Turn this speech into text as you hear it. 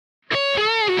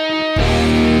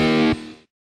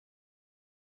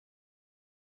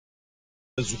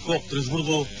O copo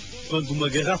transbordou quando uma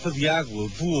garrafa de água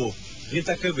voou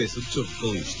rente à cabeça do seu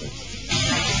vocalista.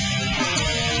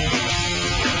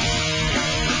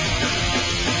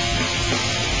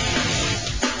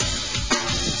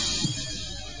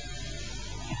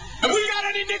 Have we got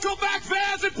any Nickelback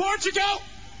fans in Portugal?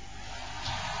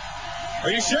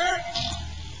 Are you sure?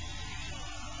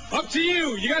 Up to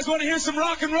you. You guys want to hear some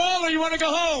rock and roll or you want to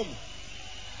go home?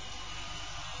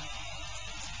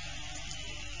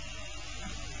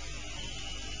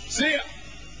 See ya.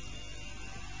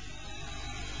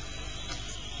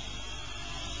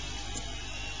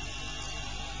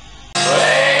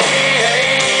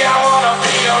 Hey, I wanna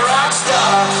be a rock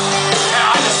star.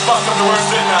 Now I just fucked up the words,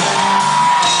 didn't I?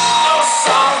 No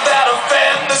songs that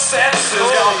offend the senses.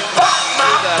 Gonna pop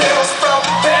my pills from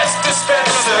best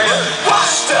dispenser.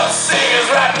 Washed up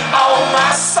singers writing all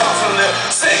my songs and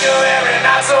sing them every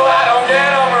night so I don't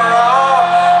get them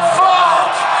wrong.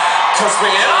 Fuck, 'cause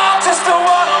we all just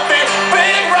wanna be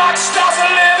big rock stars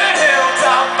and live in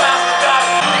hilltop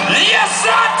mountain. Yes,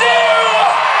 I do.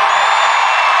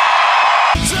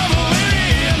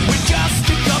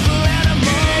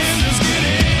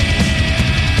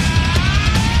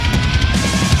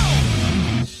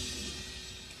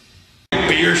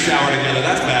 Beer shower together,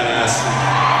 that's badass.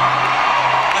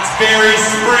 That's very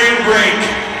spring break.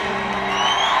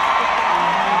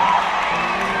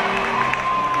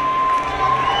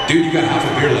 Dude, you got half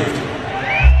a beer left.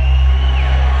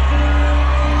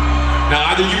 Now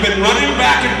either you've been running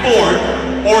back and forth,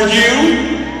 or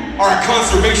you are a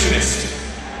conservationist.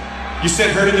 You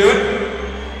sent her to do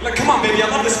it? Like, come on baby, I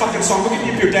love this fucking song. Go get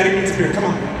me a beer, daddy needs a beer, come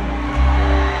on.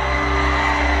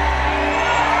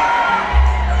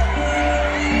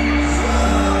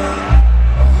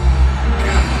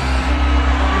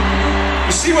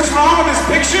 See what's wrong with this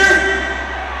picture?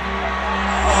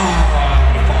 Oh,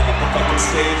 I'm gonna fall off the fucking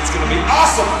stage. It's gonna be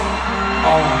awesome.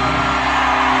 Oh.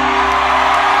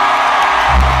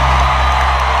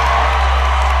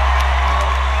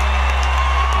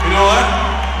 You know what?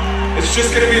 It's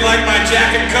just gonna be like my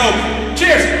Jack and Coke.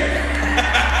 Cheers.